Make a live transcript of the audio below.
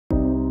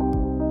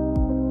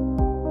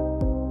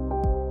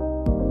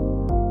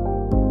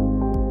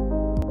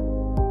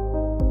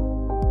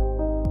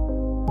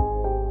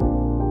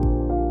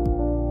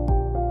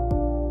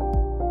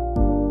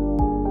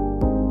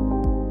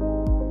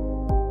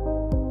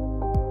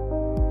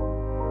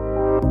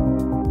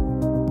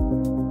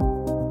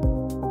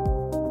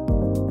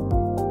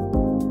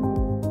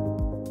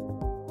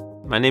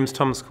My name is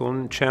Thomas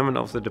Kohn, chairman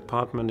of the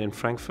department in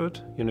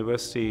Frankfurt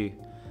University,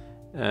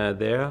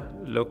 there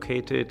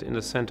located in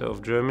the center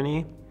of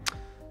Germany.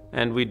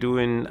 And we're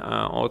doing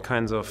all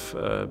kinds of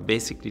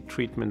basically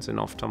treatments in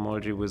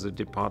ophthalmology with a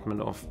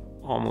department of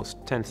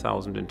almost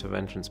 10,000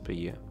 interventions per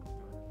year.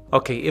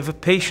 Okay, if a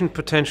patient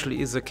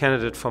potentially is a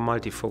candidate for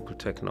multifocal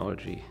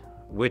technology,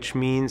 which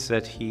means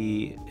that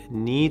he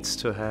needs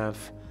to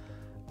have,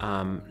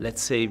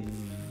 let's say,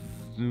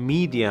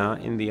 media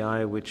in the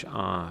eye which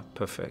are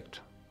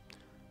perfect.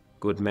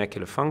 Good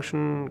macular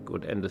function,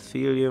 good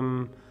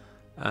endothelium,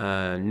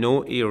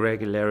 no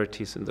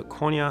irregularities in the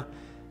cornea,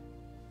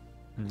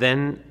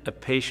 then a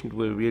patient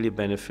will really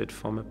benefit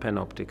from a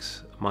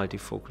PanOptix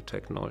multifocal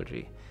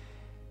technology.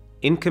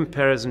 In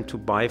comparison to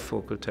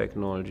bifocal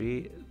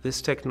technology,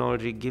 this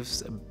technology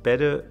gives a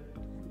better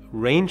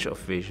range of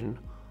vision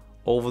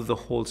over the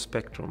whole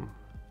spectrum,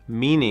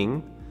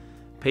 meaning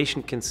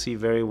patient can see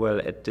very well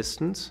at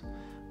distance,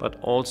 but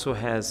also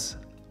has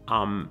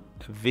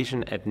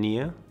vision at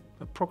near,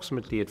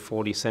 approximately at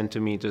 40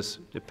 centimeters,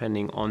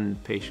 depending on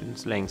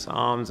patient's length,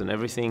 arms and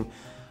everything,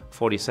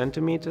 40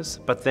 centimeters.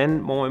 But then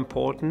more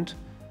important,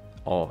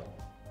 or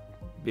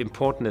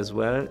important as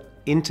well,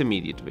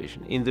 intermediate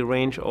vision in the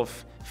range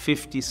of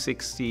 50,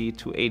 60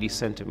 to 80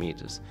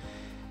 centimeters.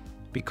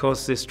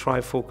 Because this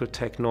trifocal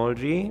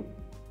technology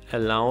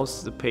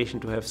allows the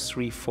patient to have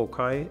 3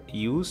 foci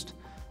used,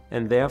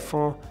 and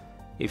therefore,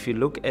 if you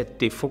look at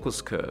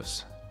defocus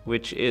curves,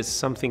 which is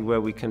something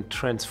where we can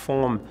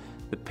transform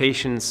the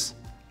patient's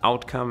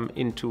outcome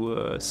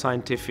into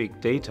scientific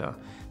data,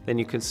 then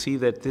you can see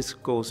that this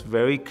goes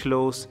very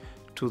close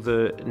to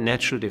the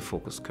natural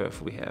defocus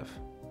curve we have.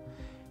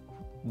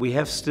 We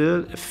have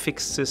still a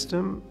fixed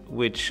system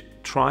which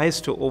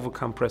tries to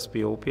overcome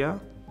presbyopia,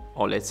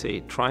 or let's say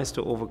tries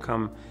to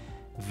overcome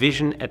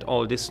vision at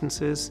all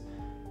distances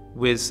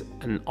with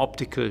an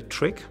optical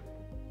trick,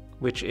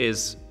 which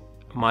is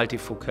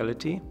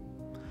multifocality.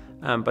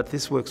 But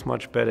this works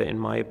much better, in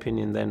my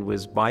opinion, than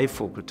with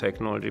bifocal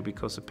technology,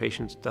 because the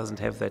patient doesn't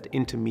have that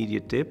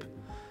intermediate dip,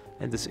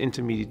 and this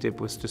intermediate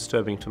dip was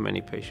disturbing to many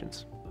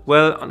patients.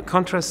 Well, on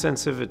contrast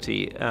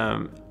sensitivity,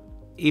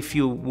 if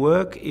you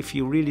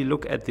really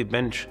look at the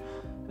bench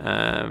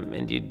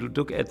and you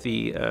look at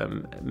the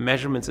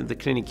measurements in the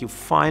clinic, you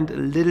find a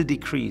little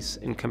decrease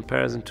in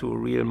comparison to a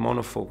real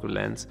monofocal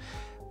lens.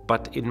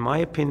 But in my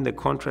opinion, the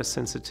contrast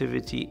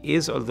sensitivity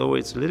is, although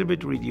it's a little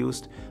bit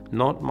reduced,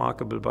 not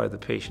markable by the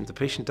patient. The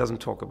patient doesn't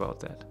talk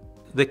about that.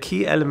 The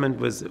key element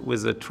with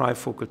the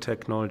trifocal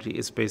technology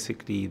is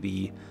basically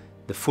the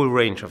full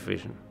range of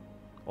vision,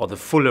 or the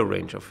fuller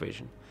range of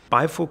vision.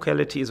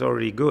 Bifocality is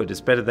already good.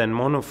 It's better than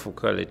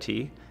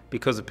monofocality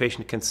because the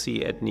patient can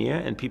see at near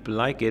and people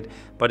like it,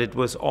 but it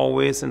was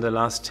always in the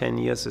last 10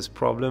 years this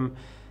problem,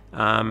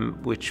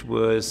 which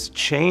was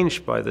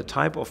changed by the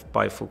type of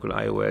bifocal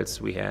IOLs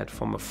we had,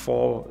 from a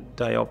 4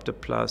 diopter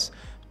plus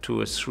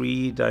to a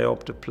 3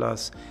 diopter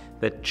plus,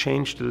 that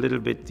changed a little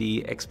bit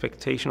the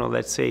expectation, or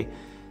let's say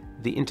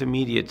the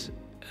intermediate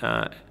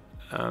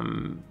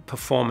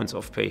performance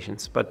of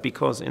patients. But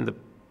because in the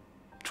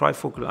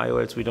trifocal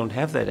IOLs we don't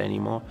have that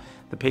anymore,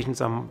 the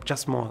patients are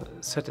just more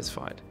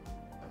satisfied.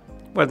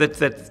 Well,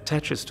 that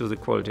attaches to the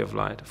quality of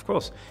light, of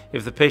course.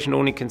 If the patient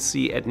only can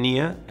see at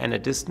near and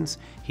at distance,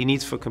 he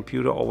needs for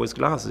computer always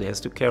glasses. He has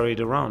to carry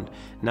it around.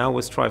 Now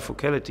with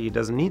trifocality, he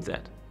doesn't need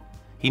that.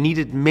 He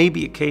needed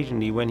maybe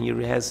occasionally when he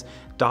has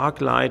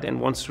dark light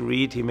and wants to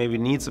read, he maybe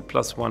needs a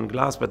 +1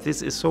 glass, but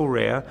this is so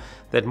rare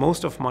that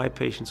most of my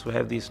patients who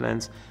have these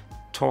lenses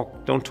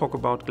don't talk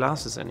about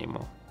glasses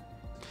anymore.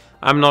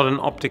 I'm not an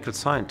optical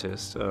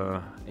scientist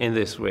in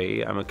this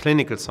way. I'm a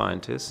clinical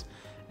scientist.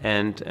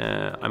 And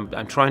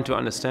I'm trying to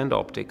understand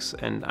optics,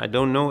 and I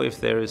don't know if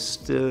there is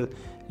still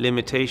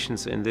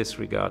limitations in this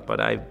regard,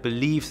 but I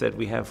believe that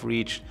we have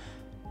reached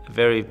a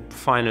very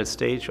final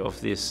stage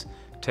of this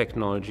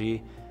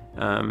technology,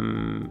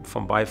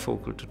 from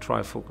bifocal to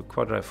trifocal,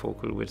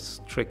 quadrifocal, with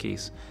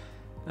trickies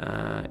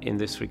in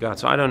this regard.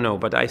 So I don't know,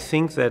 but I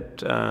think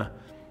that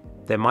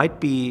there might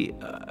be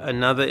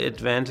another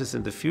advantage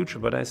in the future,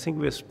 but I think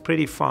we're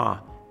pretty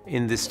far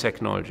in this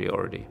technology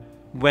already.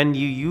 When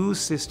you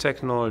use this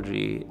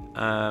technology,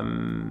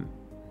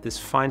 this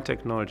fine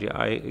technology,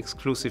 I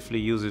exclusively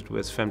use it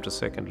with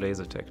femtosecond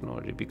laser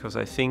technology, because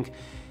I think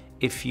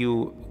if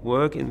you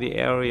work in the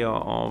area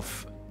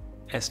of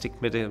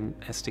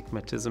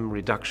astigmatism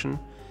reduction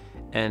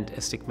and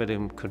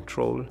astigmatism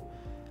control,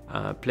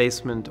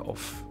 placement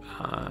of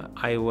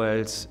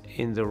IOLs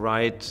in the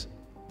right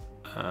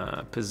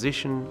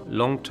position,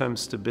 long-term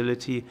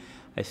stability,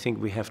 I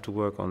think we have to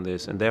work on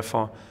this, and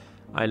therefore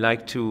I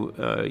like to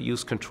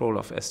use control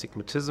of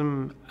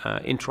astigmatism,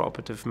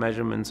 intraoperative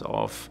measurements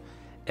of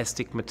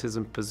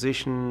astigmatism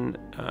position,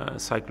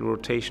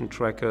 cyclorotation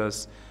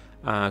trackers,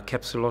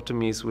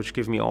 capsulotomies, which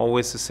give me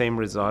always the same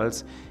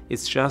results.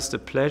 It's just a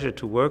pleasure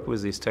to work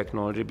with this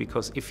technology,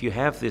 because if you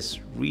have this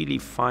really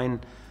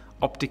fine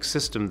optic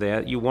system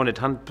there, you want it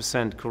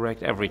 100%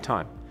 correct every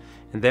time.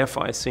 And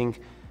therefore I think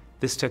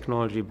this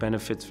technology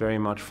benefits very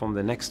much from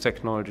the next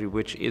technology,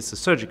 which is the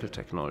surgical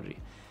technology.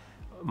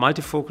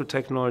 multifocal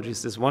technology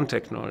is this one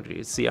technology.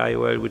 It's the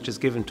IOL which is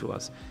given to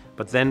us.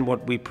 But then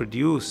what we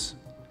produce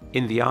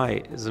in the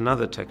eye is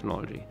another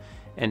technology.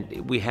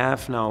 And we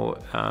have now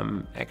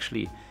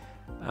actually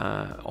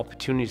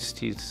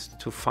opportunities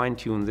to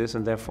fine-tune this,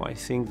 and therefore I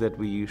think that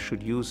we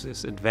should use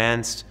this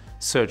advanced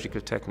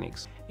surgical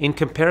techniques. In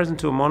comparison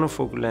to a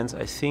monofocal lens,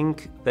 I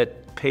think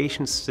that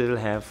patients still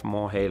have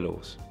more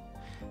halos.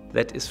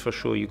 That is for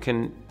sure. You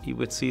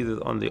would see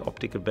that on the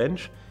optical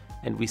bench,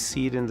 and we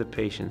see it in the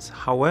patients.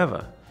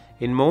 However,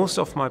 in most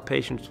of my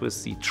patients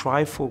with the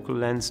trifocal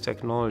lens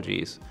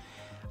technologies,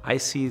 I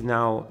see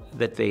now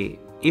that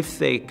if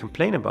they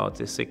complain about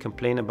this, they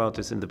complain about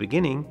this in the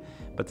beginning,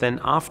 but then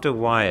after a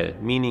while,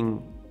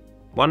 meaning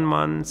 1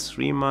 month,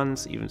 3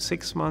 months, even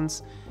 6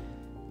 months,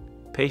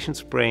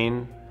 patient's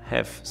brain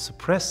have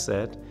suppressed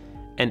that,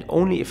 and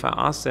only if I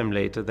ask them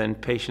later, then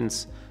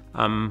patients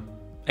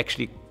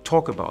actually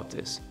talk about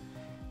this.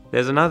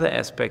 There's another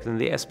aspect, and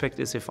the aspect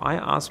is if I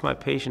ask my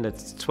patient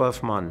at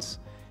 12 months,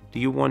 do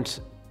you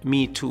want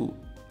me to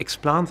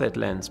explant that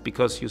lens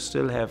because you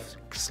still have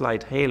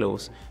slight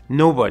halos?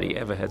 Nobody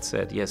ever had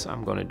said, yes,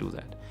 I'm going to do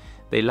that.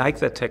 They like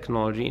that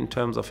technology in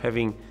terms of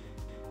having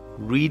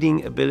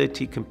reading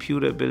ability,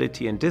 computer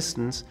ability, and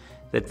distance,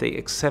 that they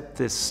accept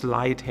this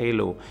slight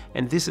halo.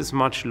 And this is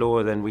much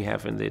lower than we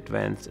have in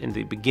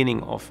the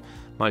beginning of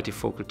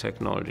multifocal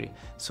technology.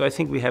 So I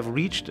think we have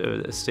reached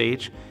a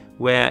stage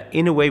where,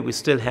 in a way, we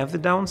still have the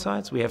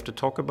downsides. We have to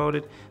talk about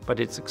it, but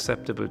it's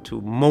acceptable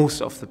to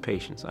most of the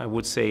patients. I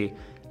would say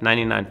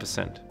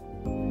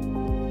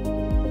 99%.